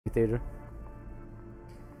theater.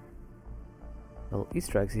 Well,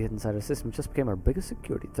 Easter eggs hidden inside our system just became our biggest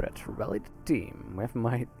security threat. Rally the team.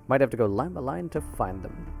 Might have to go line by line to find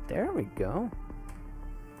them. There we go.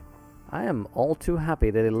 I am all too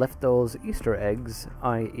happy that they left those Easter eggs,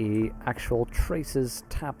 i.e. actual traces,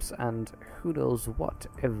 taps, and who knows what,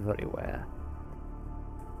 everywhere.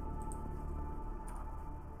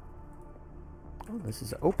 Oh, this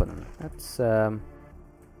is open. That's,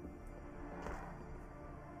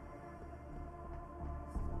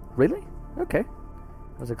 Really? Okay.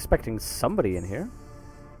 I was expecting somebody in here.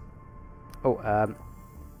 Oh,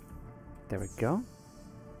 there we go.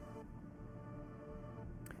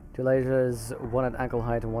 2 lasers, one at ankle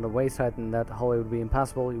height and one at waist height, and that hallway would be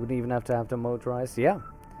impassable. You wouldn't even have to motorize. Yeah.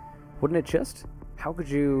 Wouldn't it just? How could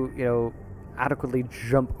you, you know, adequately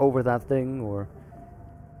jump over that thing, or...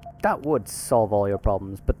 That would solve all your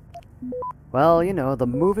problems, but... Well, you know, the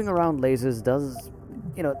moving around lasers does...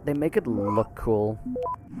 You know, they make it look cool.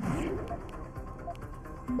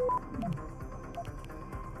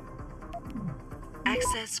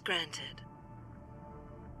 Access granted.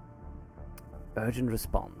 Urgent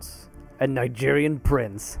response. A Nigerian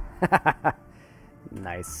prince.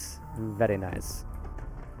 Nice. Very nice.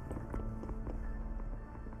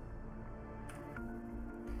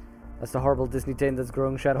 That's the horrible Disney taint that's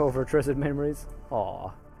growing shadow over treasured memories.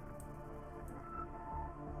 Aww.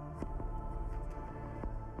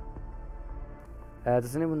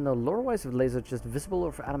 Does anyone know lore-wise if lasers just visible or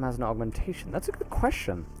if Adam has an augmentation? That's a good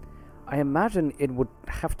question. I imagine it would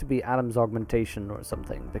have to be Adam's augmentation or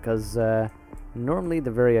something, because normally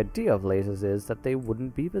the very idea of lasers is that they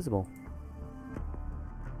wouldn't be visible.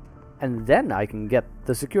 And then I can get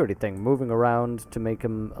the security thing moving around to make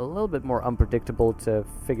him a little bit more unpredictable to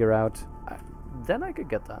figure out. Then I could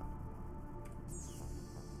get that.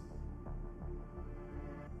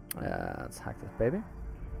 Let's hack this baby.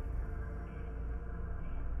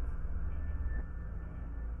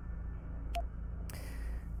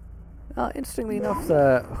 Interestingly enough,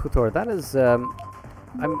 Huthor, that is,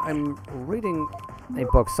 I'm reading a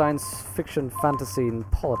book, Science Fiction, Fantasy, and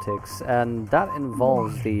Politics, and that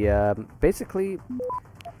involves the, basically,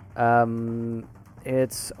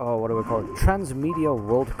 it's, oh, what do we call it? Transmedia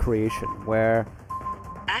world creation, where...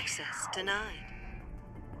 Access denied.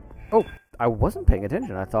 Oh, I wasn't paying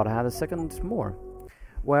attention. I thought I had a second more.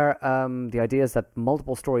 Where the idea is that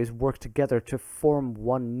multiple stories work together to form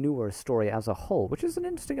one newer story as a whole, which is an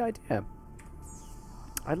interesting idea.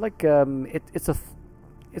 I like it's a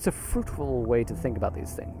fruitful way to think about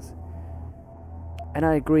these things, and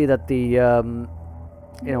I agree that the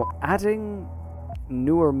you know, adding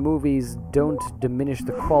newer movies don't diminish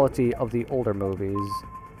the quality of the older movies.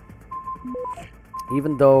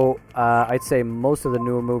 Even though I'd say most of the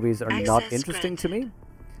newer movies are not interesting to me,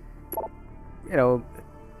 you know.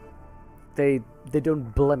 They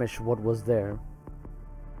don't blemish what was there.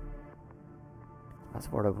 That's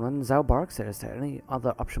what when Zhao barks, is there any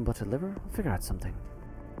other option but to deliver? I'll figure out something.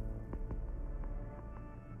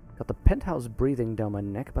 Got the penthouse breathing down my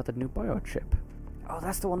neck about the new biochip. Oh,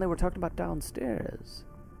 that's the one they were talking about downstairs.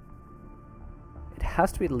 It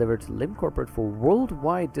has to be delivered to Lim Corporate for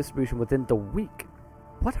worldwide distribution within the week.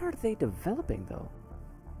 What are they developing, though?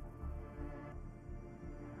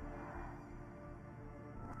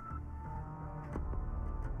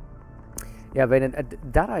 Yeah,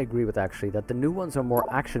 that I agree with, actually, that the new ones are more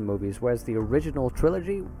action movies, whereas the original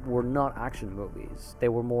trilogy were not action movies. They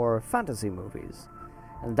were more fantasy movies.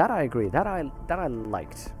 And that I agree, that I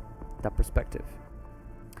liked, that perspective.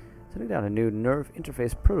 Setting down a new nerve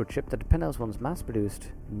interface prototype that the Penthouse one's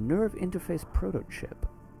mass-produced nerve interface prototype.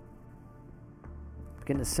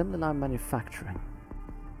 Begin assembly line manufacturing.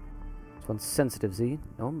 This one's sensitive, Z.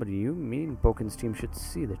 No one but you, me, and Boken's team should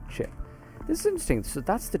see the chip. This is interesting. So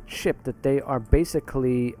that's the chip that they are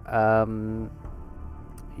basically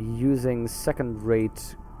using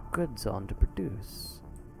second-rate goods on to produce.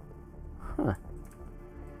 Huh.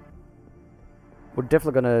 We're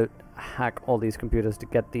definitely gonna hack all these computers to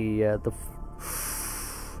get the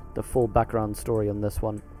full background story on this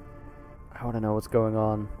one. I want to know what's going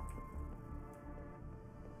on.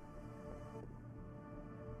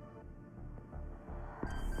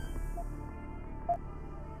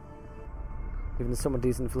 Even somewhat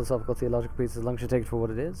decent philosophical theological piece, as long as you take it for what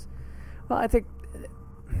it is. Well, I think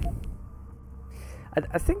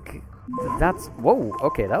that's whoa.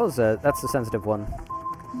 Okay, that's a sensitive one.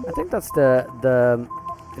 I think that's the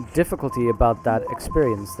difficulty about that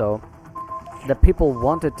experience, though, that people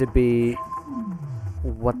want it to be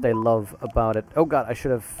what they love about it. Oh God, I should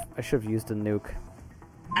have used a nuke.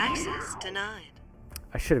 Access denied.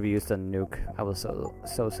 I should have used a nuke. I was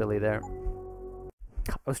so silly there.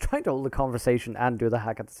 I was trying to hold the conversation and do the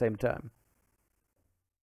hack at the same time.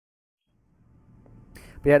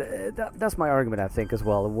 But yeah, that's my argument, I think, as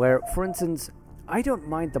well. Where, for instance, I don't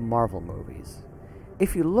mind the Marvel movies.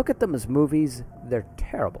 If you look at them as movies, they're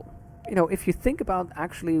terrible. You know, if you think about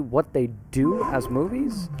actually what they do as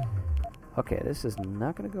movies... Okay, this is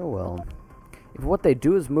not going to go well. If what they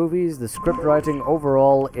do as movies, the script writing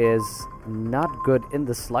overall is not good in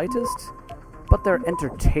the slightest, but they're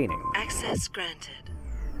entertaining. Access granted.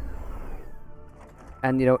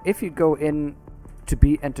 And, you know, if you go in to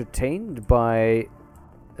be entertained by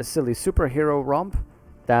a silly superhero romp,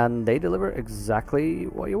 then they deliver exactly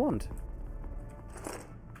what you want.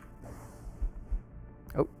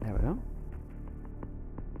 Oh, there we go.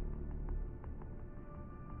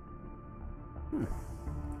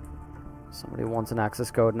 Somebody wants an access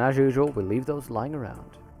code, and as usual, we leave those lying around.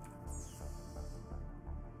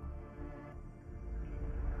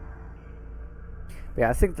 But yeah,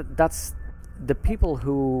 I think that's the people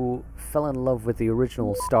who fell in love with the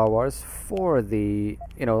original Star Wars for the,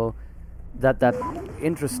 you know, that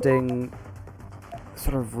interesting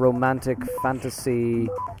sort of romantic fantasy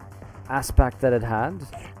aspect that it had.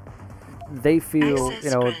 They feel, you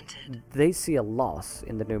know, they see a loss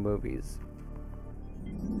in the new movies.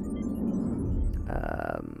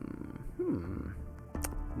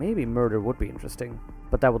 Maybe murder would be interesting,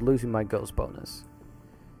 but that would lose me my ghost bonus.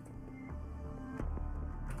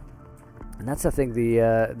 And that's, I think,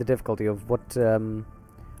 the difficulty of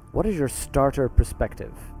what is your starter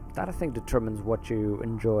perspective. That, I think, determines what you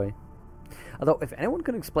enjoy. Although, if anyone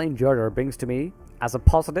can explain Jar Jar Binks to me as a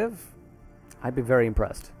positive, I'd be very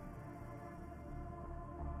impressed.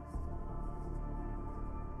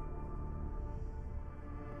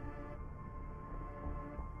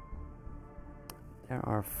 There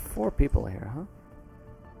are 4 people here, huh?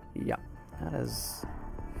 Yeah, that is...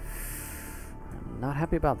 I'm not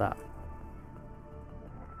happy about that.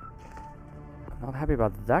 I'm not happy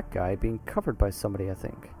about that guy being covered by somebody, I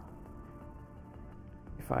think.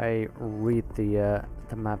 If I read the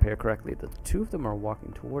map here correctly, the 2 of them are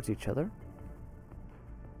walking towards each other.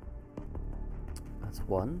 That's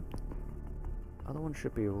one. Other one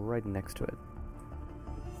should be right next to it.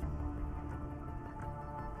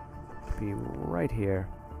 Be right here.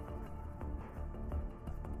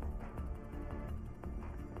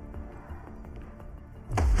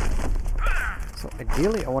 So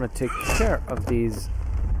ideally I want to take care of these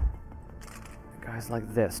guys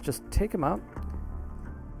like this. Just take them out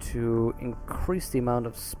to increase the amount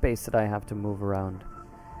of space that I have to move around.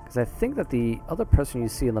 Because I think that the other person you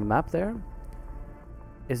see on the map there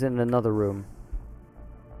is in another room.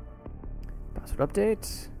 Password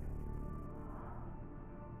update.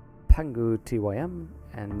 Pangu TYM,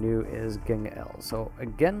 and new is Gang L. So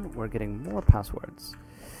again, we're getting more passwords.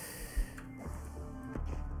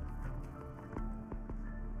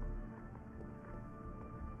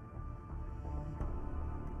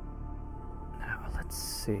 Now let's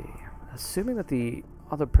see. Assuming that the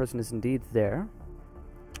other person is indeed there,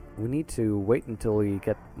 we need to wait until we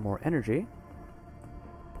get more energy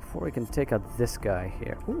before we can take out this guy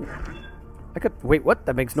here. Ooh. I could... Wait, what?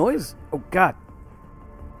 That makes noise? Oh god.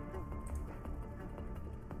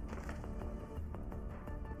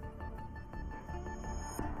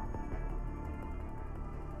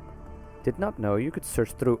 Did not know you could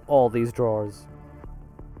search through all these drawers.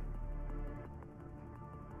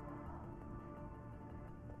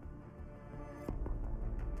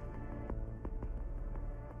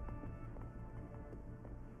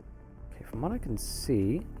 Okay, from what I can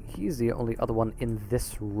see, he's the only other one in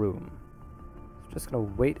this room. So just gonna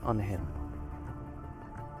wait on him.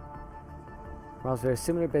 Browse very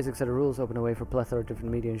similar basic set of rules, open a way for a plethora of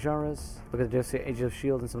different media and genres. Look at the Age of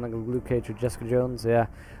S.H.I.E.L.D. and something like Luke Cage or Jessica Jones, yeah.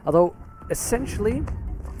 Although, essentially,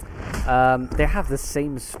 they have the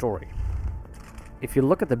same story. If you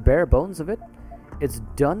look at the bare bones of it, it's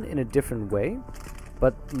done in a different way.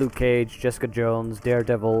 But Luke Cage, Jessica Jones,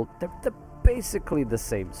 Daredevil, they're basically the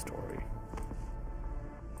same story.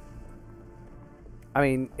 I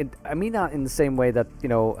mean not in the same way that, you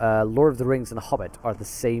know, Lord of the Rings and Hobbit are the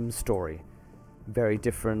same story. Very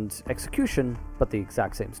different execution, but the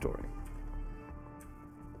exact same story.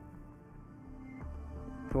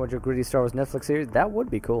 You want your gritty Star Wars Netflix series? That would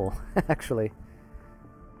be cool, actually.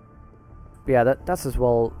 But yeah, that's as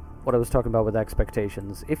well what I was talking about with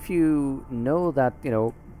expectations. If you know that, you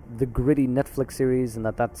know, the gritty Netflix series and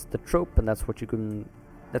that's the trope and that's what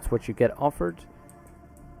you get offered,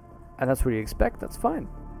 and that's what you expect, that's fine.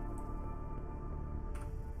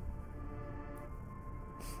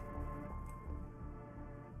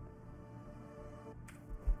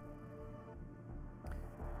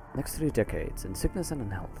 Next 3 decades, in sickness and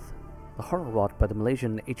in health. The horror wrought by the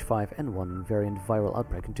Malaysian H5N1 variant viral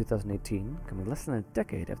outbreak in 2018, coming less than a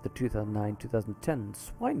decade after the 2009-2010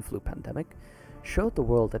 swine flu pandemic, showed the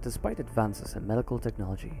world that despite advances in medical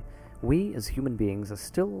technology, we as human beings are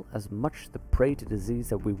still as much the prey to disease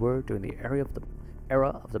that we were during the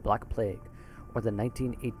era of the Black Plague or the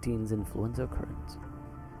 1918's influenza occurrence.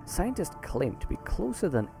 Scientists claim to be closer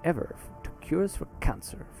than ever to cures for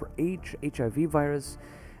cancer, for AIDS, HIV virus,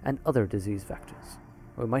 and other disease vectors.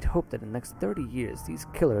 We might hope that in the next 30 years these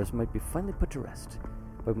killers might be finally put to rest,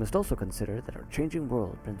 but we must also consider that our changing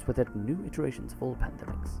world brings with it new iterations of old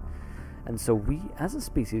pandemics, and so we as a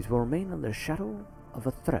species will remain under the shadow of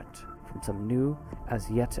a threat from some new, as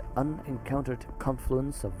yet unencountered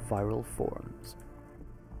confluence of viral forms.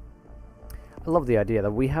 I love the idea that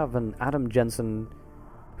we have an Adam Jensen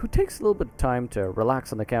who takes a little bit of time to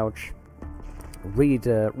relax on the couch, read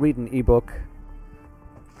an ebook.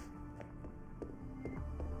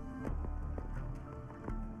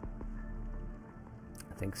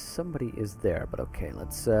 I think somebody is there, but okay,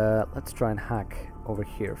 let's try and hack over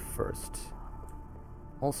here first.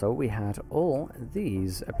 Also, we had all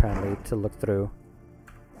these apparently to look through.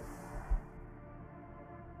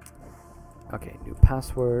 Okay, new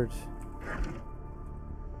password.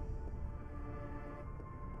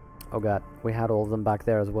 Oh god, we had all of them back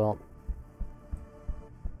there as well.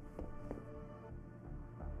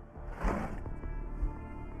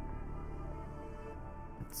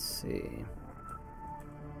 Let's see.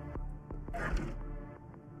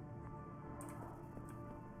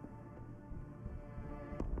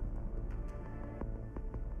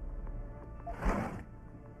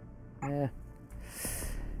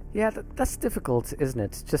 Yeah, that's difficult, isn't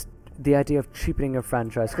it? Just the idea of cheapening a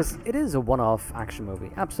franchise, because it is a one-off action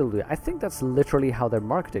movie, absolutely. I think that's literally how they're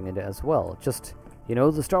marketing it as well. Just, you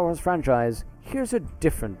know, the Star Wars franchise, here's a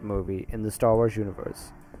different movie in the Star Wars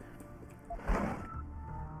universe.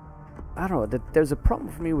 I don't know, there's a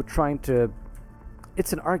problem for me with trying to...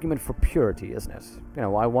 It's an argument for purity, isn't it? You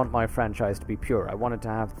know, I want my franchise to be pure. I want it to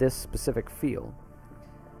have this specific feel.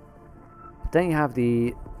 But then you have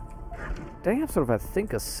the... Then you have sort of, I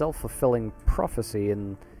think, a self-fulfilling prophecy,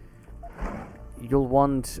 and you'll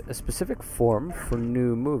want a specific form for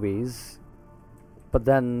new movies, but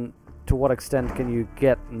then to what extent can you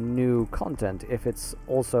get new content if it's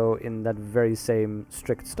also in that very same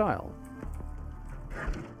strict style?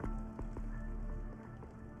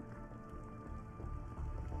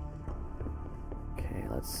 Okay,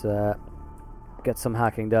 let's get some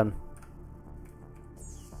hacking done.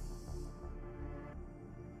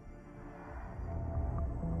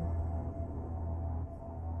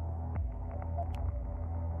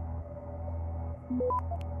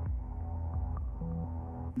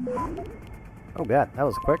 Oh god, that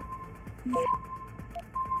was quick.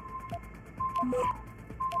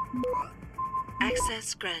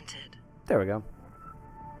 Access granted. There we go.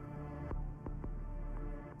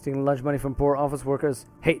 Stealing lunch money from poor office workers.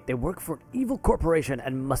 Hey, they work for an evil corporation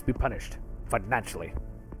and must be punished. Financially.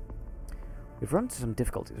 We've run into some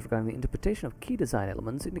difficulties regarding the interpretation of key design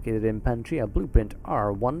elements indicated in Pangaea Blueprint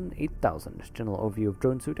R18000, general overview of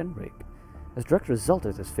drone suit and rig. As a direct result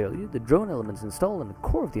of this failure, the drone elements installed in the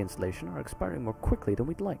core of the installation are expiring more quickly than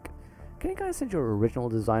we'd like. Can you guys send your original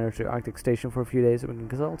designer to Arctic Station for a few days so we can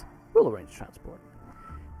consult? We'll arrange transport.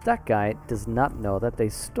 That guy does not know that they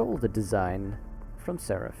stole the design from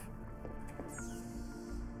Seraph.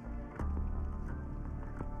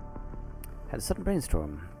 Had a sudden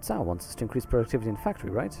brainstorm. Tsao wants us to increase productivity in the factory,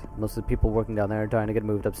 right? Most of the people working down there are dying to get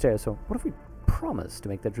moved upstairs, so what if we promise to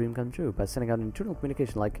make that dream come true by sending out internal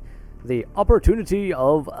communication like the opportunity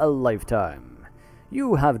of a lifetime?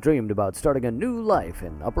 You have dreamed about starting a new life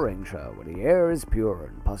in Upper Angsha, where the air is pure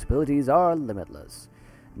and possibilities are limitless.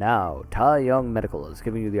 Now, Tai Young Medical is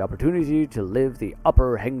giving you the opportunity to live the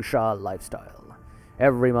Upper Angsha lifestyle.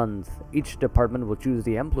 Every month, each department will choose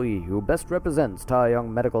the employee who best represents Tai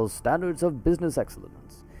Young Medical's standards of business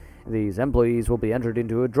excellence. These employees will be entered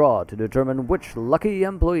into a draw to determine which lucky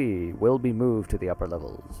employee will be moved to the upper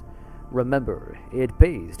levels. Remember, it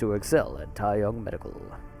pays to excel at Tai Young Medical.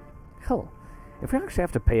 Hell, if we actually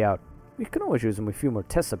have to pay out, we can always use them with a few more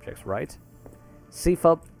test subjects, right?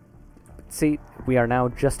 CFUP, see, we are now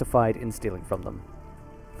justified in stealing from them.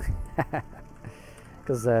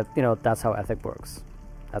 Because, you know, that's how ethic works.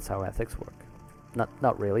 That's how ethics work.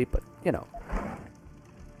 Not really, but, you know.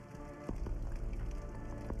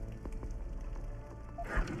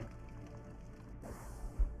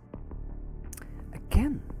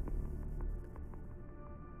 Again.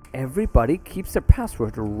 Everybody keeps their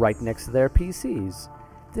password right next to their PCs.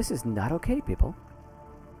 This is not okay, people.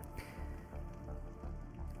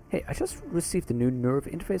 Hey, I just received the new nerve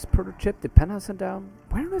interface prototype the pen has sent down.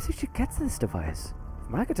 Where on earth did she get this device?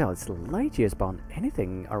 From what I can tell, it's light years beyond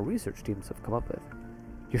anything our research teams have come up with.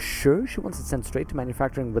 You're sure she wants it sent straight to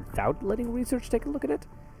manufacturing without letting research take a look at it?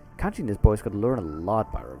 Kanji and his boys could learn a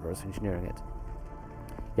lot by reverse engineering it.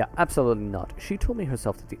 Yeah, absolutely not. She told me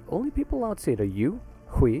herself that the only people allowed to see it are you,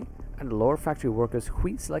 Hui, and the lower factory workers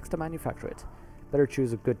Hui selects to manufacture it. Better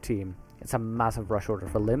choose a good team. It's a massive rush order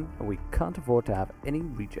for Lim, and we can't afford to have any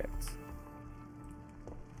rejects.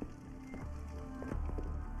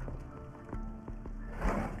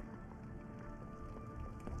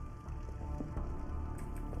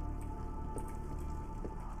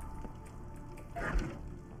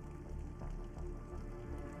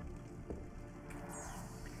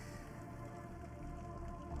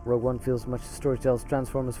 Rogue One feels much as Storytel's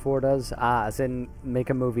Transformers 4 does. As in,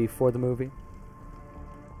 make a movie for the movie.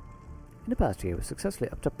 In the past year, we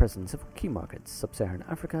successfully upped our presence of key markets. Sub-Saharan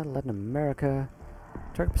Africa, Latin America.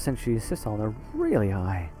 Target percentages is on are really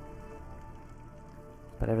high.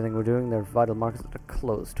 But everything we're doing, they're vital markets that are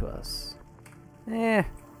close to us.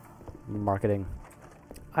 Marketing.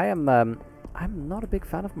 I'm not a big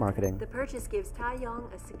fan of marketing. The purchase gives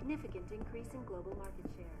Taiyong a significant increase in global market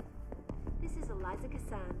share. This is Eliza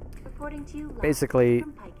Kassan, reporting to you live Basically,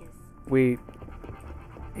 from Picus. we,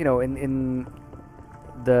 you know, in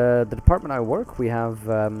the department I work, we have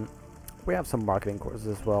some marketing courses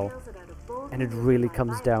as well, and it really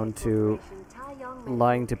comes down to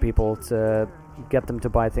lying to people to get them to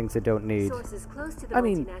buy things they don't need. I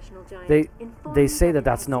mean, they say that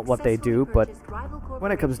that's not what they do, but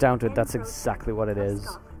when it comes down to it, that's exactly what it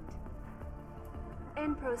is.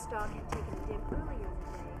 Enpro stock had taken a dip earlier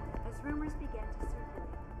today as rumors began to circulate,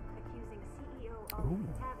 accusing CEO Ollie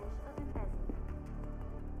McTavish of embezzlement.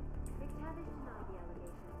 McTavish denied the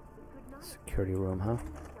allegations, but could not. Security room, huh?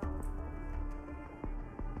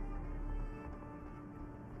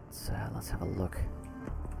 Let's have a look.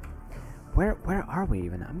 Where are we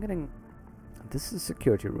even? I'm getting... This is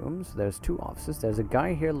security rooms. There's two offices. There's a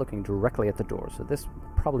guy here looking directly at the door, so this will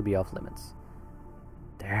probably be off limits.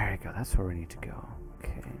 There you go. That's where we need to go.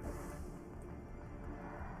 Okay.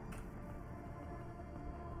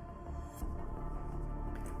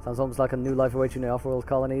 Sounds almost like a new life awaits you in the off-world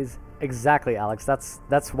colonies. Exactly, Alex.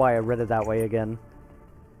 That's why I read it that way again.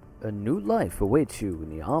 A new life awaits you in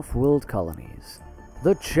the off-world colonies.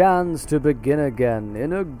 The chance to begin again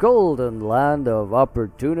in a golden land of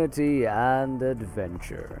opportunity and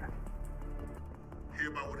adventure. Hear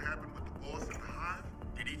about what happened with the boss in the hive?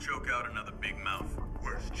 Did he choke out another big mouth?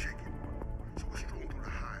 Where's chicken? So we're strolling through the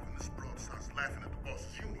hive and this broad starts laughing at the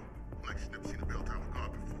boss's humor, like she's never seen a Belltown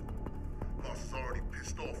guard before. Boss is already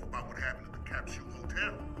pissed off about what happened at the Capsule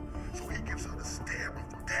Hotel, so he gives her the stare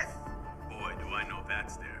of death. Boy, do I know that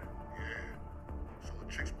stare. Yeah. So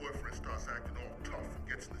the chick's boyfriend starts acting all tough and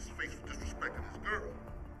gets in his face for disrespecting his girl.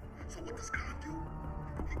 So what does Khan do?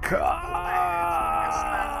 He grabs both hands and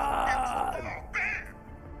slams them against the wall. Bam!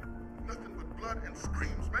 Nothing but blood and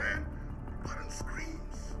screams, man. Blood and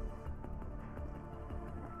screams.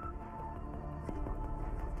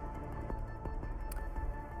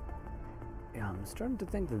 Yeah, I'm starting to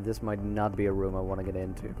think that this might not be a room I want to get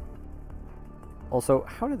into. Also,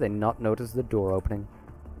 how did they not notice the door opening?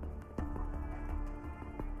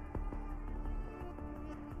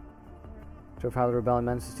 So if how the rebellion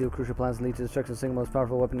managed to steal crucial plans and lead to the destruction of the single most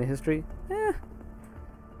powerful weapon in history? I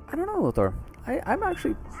don't know, Lothar. I'm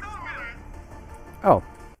actually... Oh.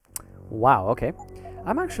 Wow, okay.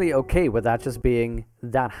 I'm actually okay with that just being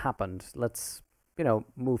that happened. Let's, you know,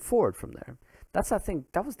 move forward from there. That's, I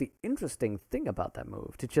think, that was the interesting thing about that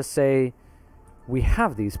move. To just say, we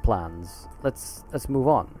have these plans. Let's move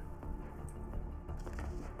on.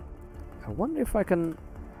 I wonder if I can...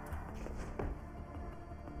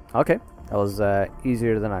 Okay. That was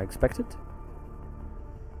easier than I expected.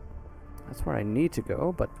 That's where I need to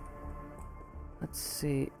go, but let's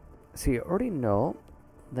see. See, I already know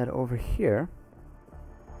that over here,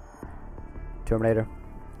 Terminator.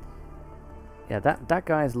 Yeah, that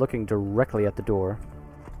guy is looking directly at the door.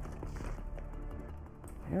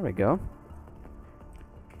 There we go.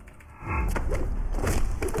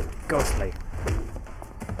 Ghostly.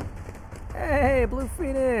 Hey, Blue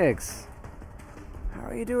Phoenix. How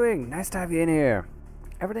are you doing? Nice to have you in here.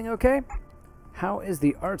 Everything okay? How is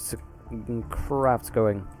the arts and crafts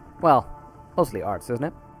going? Well, mostly arts, isn't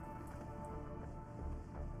it?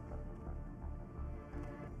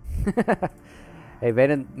 Hey,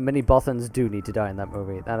 many Bothans do need to die in that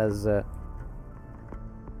movie. That is,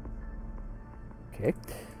 okay.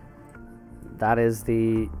 That is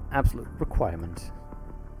the absolute requirement.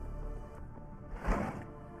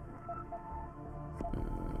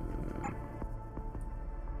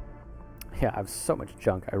 Yeah, I have so much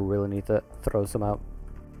junk. I really need to throw some out.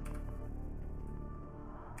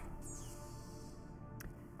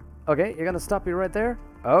 Okay, you're gonna stop me right there?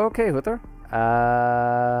 Okay, Huther.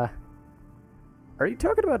 Are you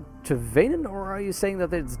talking about Chavanen, or are you saying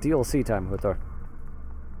that it's DLC time, Huther?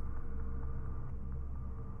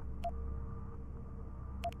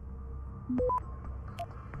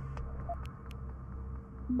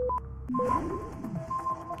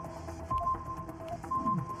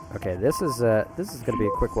 Okay, this is gonna be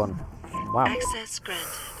a quick one. Wow. Access granted.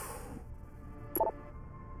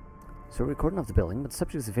 So we're recording off the building, but the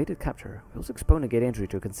subject has evaded capture. We also exposed a gate entry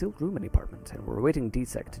to a concealed room in the apartment, and we're awaiting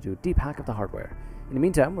DSEC to do a deep hack of the hardware. In the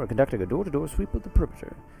meantime, we're conducting a door-to-door sweep of the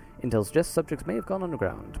perimeter. Intel suggests subjects may have gone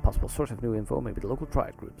underground. Possible source of new info may be the local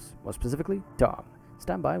triad groups. More specifically, Dom.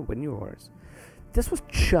 Stand by, win your orders. This was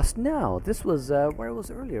just now. This was where it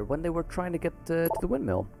was earlier, when they were trying to get to the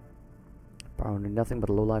windmill. Apparently nothing but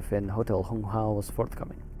a lowlife in Hotel Hung Hao was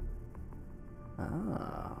forthcoming.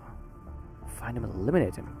 Ah. Find him and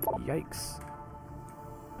eliminate him. Yikes.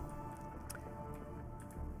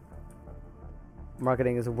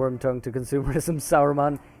 Marketing is a worm tongue to consumerism,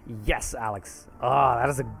 Sauron. Yes, Alex. Ah, that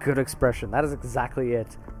is a good expression. That is exactly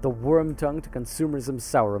it. The worm tongue to consumerism,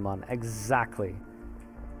 Sauron. Exactly.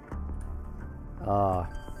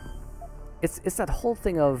 It's that whole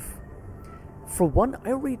thing of, for one,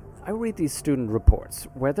 I read these student reports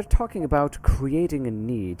where they're talking about creating a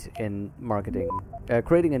need in marketing,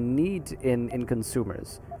 creating a need in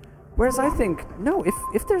consumers. Whereas I think, no,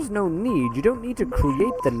 if there's no need, you don't need to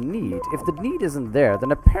create the need. If the need isn't there,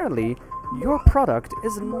 then apparently your product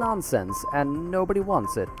is nonsense and nobody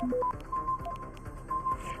wants it.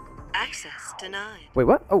 Access denied. Wait,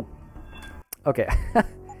 what? Oh. Okay.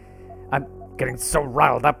 I'm getting so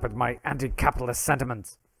riled up with my anti-capitalist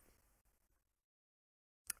sentiments.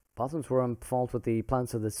 Bottoms were on fault with the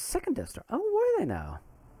plans of the second Death Star. Oh, were they now?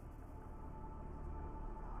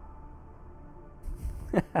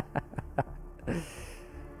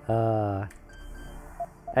 The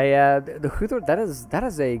Huther, that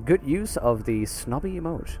is a good use of the snobby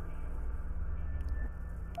emote.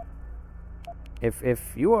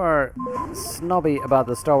 If you are snobby about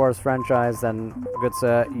the Star Wars franchise, then good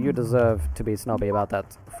sir, you deserve to be snobby about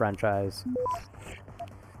that franchise.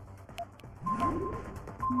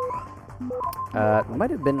 Might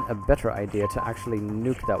have been a better idea to actually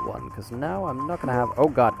nuke that one, because now I'm not gonna have. Oh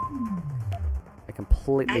god, I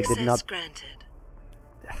completely did not. Granted.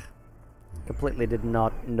 Completely did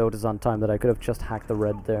not notice on time that I could have just hacked the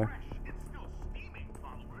red there.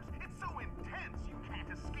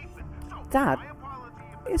 That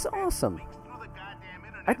is awesome.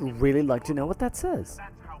 I'd really like to know what that says.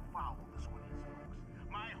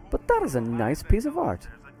 But that is a nice piece of art.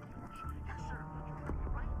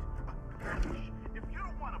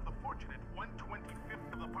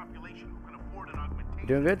 You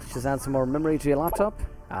doing good? Just add some more memory to your laptop?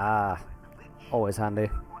 Ah, always handy.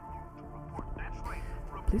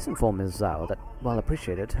 Please inform Ms. Zhao that, while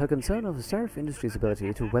appreciated, her concern over Seraph Industries'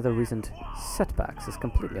 ability to weather recent setbacks is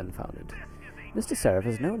completely unfounded. Mr. Seraph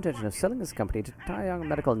has no intention of selling his company to Taiyang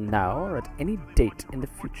Medical now or at any date in the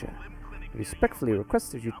future. I respectfully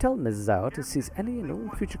request that you tell Ms. Zhao to cease any and all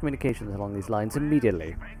future communications along these lines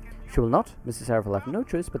immediately. If she will not, Mr. Seraph will have no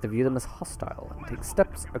choice but to view them as hostile and take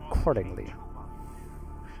steps accordingly.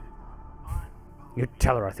 You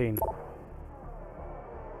tell her, Athene.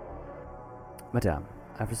 Madame,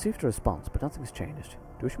 I've received a response, but nothing's changed. Do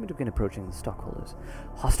you wish me to begin approaching the stockholders?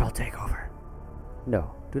 Hostile takeover.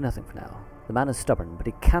 No, do nothing for now. The man is stubborn, but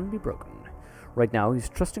he can be broken. Right now, he's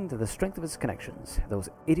trusting to the strength of his connections. Those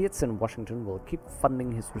idiots in Washington will keep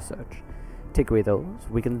funding his research. Take away those,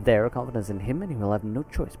 weaken their confidence in him, and he will have no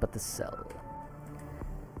choice but to sell.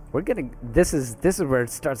 We're getting... This is where it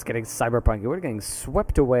starts getting cyberpunk. We're getting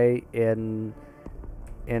swept away in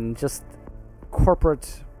just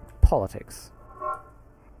corporate politics.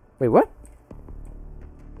 Wait, what?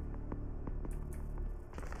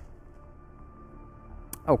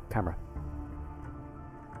 Oh, camera.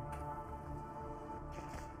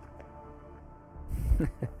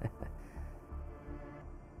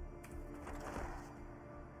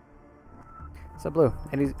 So, Blue,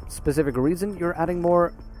 any specific reason you're adding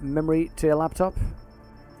more memory to your laptop?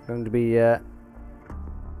 Going to be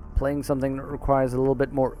playing something that requires a little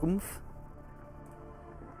bit more oomph?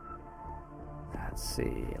 Let's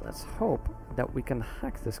see. Let's hope that we can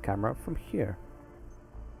hack this camera from here.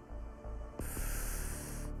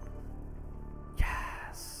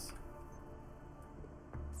 Yes.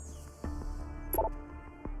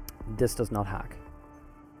 This does not hack.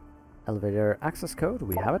 Elevator access code.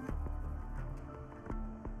 We have it.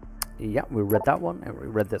 Yeah, we read that one and we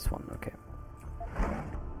read this one. Okay.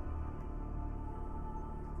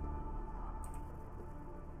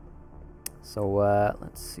 So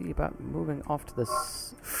let's see about moving off to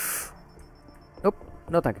this. Nope,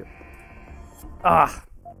 no thank you. Ah,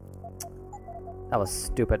 that was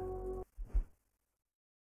stupid.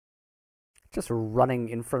 Just running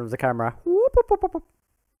in front of the camera. Whoop, whoop, whoop, whoop.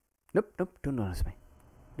 Nope, nope, don't notice me.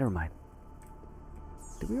 Never mind.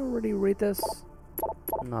 Did we already read this?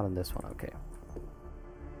 Not on this one, okay.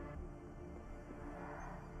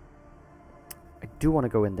 I do want to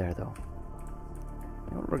go in there though.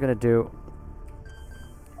 You know what we're gonna do?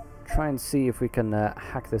 Try and see if we can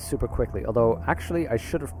hack this super quickly. Although, actually, I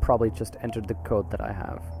should have probably just entered the code that I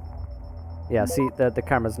have. Yeah, see, the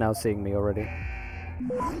camera's now seeing me already.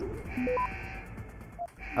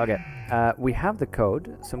 Okay, we have the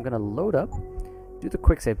code, so I'm gonna load up, do the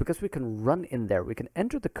quick save, because we can run in there. We can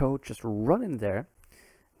enter the code, just run in there,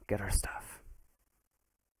 get our stuff.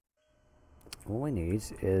 All we need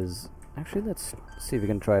is... Actually, let's see if we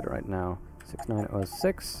can try it right now.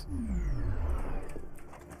 6906.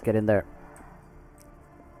 Get in there.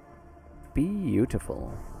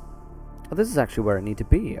 Beautiful. Oh, this is actually where I need to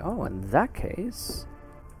be. Oh, in that case...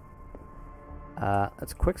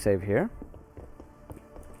 let's quick save here.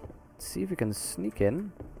 Let's see if we can sneak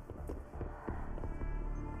in.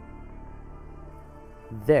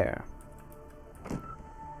 There.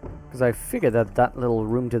 Because I figured that that little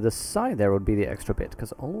room to the side there would be the extra bit.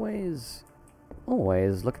 Because always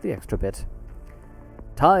look at the extra bit.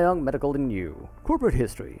 Taiyang Medical in New. Corporate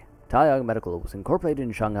history. Taiyang Medical was incorporated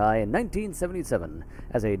in Shanghai in 1977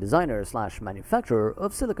 as a designer/manufacturer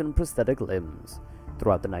of silicon prosthetic limbs.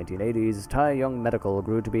 Throughout the 1980s, Taiyang Medical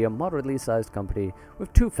grew to be a moderately sized company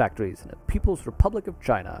with 2 factories in the People's Republic of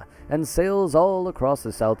China and sales all across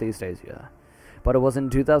the Southeast Asia. But it was in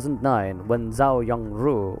 2009 when Zhao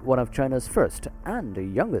Yongru, one of China's first and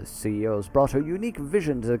youngest CEOs, brought her unique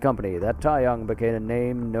vision to the company that Taiyang became a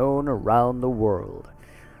name known around the world.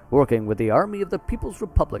 Working with the Army of the People's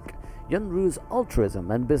Republic, Yunru's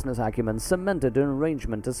altruism and business acumen cemented an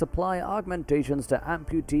arrangement to supply augmentations to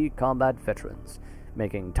amputee combat veterans,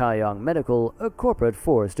 making Taiyang Medical a corporate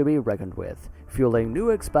force to be reckoned with, fueling new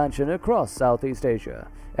expansion across Southeast Asia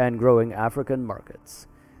and growing African markets.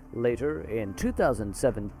 Later, in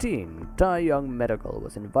 2017, Taiyang Medical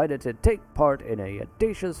was invited to take part in a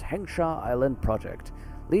audacious Hengsha Island project,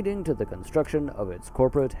 leading to the construction of its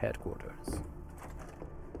corporate headquarters.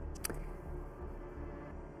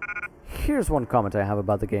 Here's one comment I have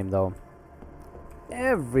about the game, though.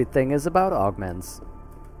 Everything is about augments.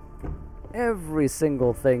 Every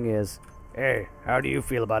single thing is, hey, how do you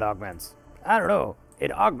feel about augments? I don't know.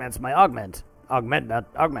 It augments my augment. Augment, not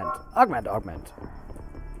augment. Augment, augment.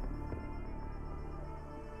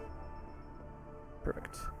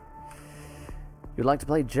 Perfect. You'd like to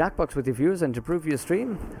play Jackbox with your viewers and improve your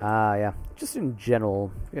stream? Yeah. Just in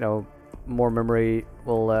general, you know, more memory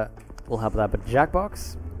will help that. But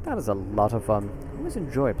Jackbox, that is a lot of fun. I always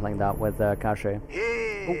enjoy playing that with Cache.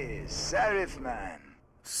 Hey, Sarif man.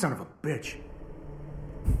 Son of a bitch.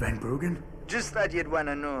 Van Bruggen? Just thought you'd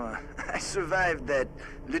wanna know. I survived that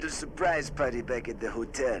little surprise party back at the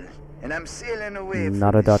hotel. And I'm sailing away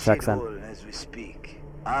Not from a this Dutch accent. shithole as we speak.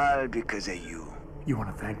 All because of you. You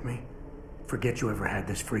want to thank me? Forget you ever had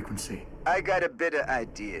this frequency. I got a better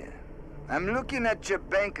idea. I'm looking at your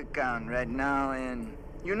bank account right now and,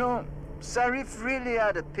 you know, Sarif really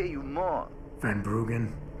ought to pay you more. Van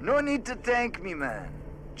Bruggen? No need to thank me, man.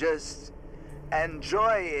 Just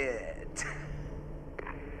enjoy it.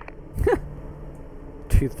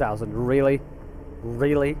 2,000, really?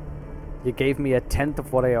 Really? You gave me 1/10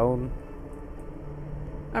 of what I own?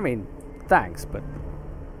 I mean, thanks, but...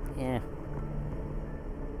 yeah.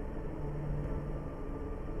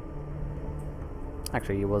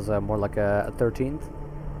 Actually, it was more like a 13th.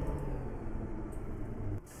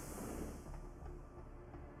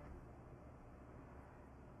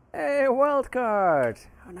 Hey, Wildcard!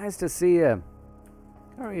 How nice to see you.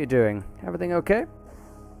 How are you doing? Everything okay?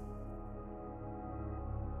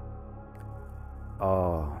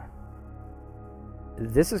 Oh.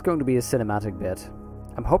 This is going to be a cinematic bit.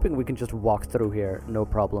 I'm hoping we can just walk through here, no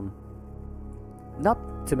problem.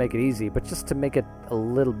 Not to make it easy, but just to make it a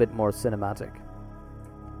little bit more cinematic.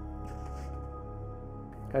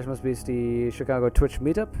 Cash Must Be the Chicago Twitch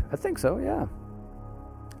meetup? I think so, yeah.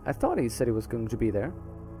 I thought he said he was going to be there.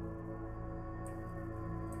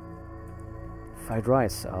 Fried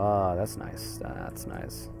rice. Ah, that's nice. That's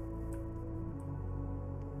nice.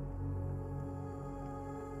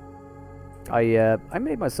 I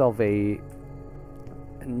made myself a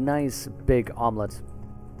nice big omelet.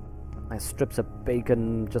 Nice strips of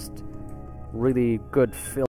bacon, just really good fill.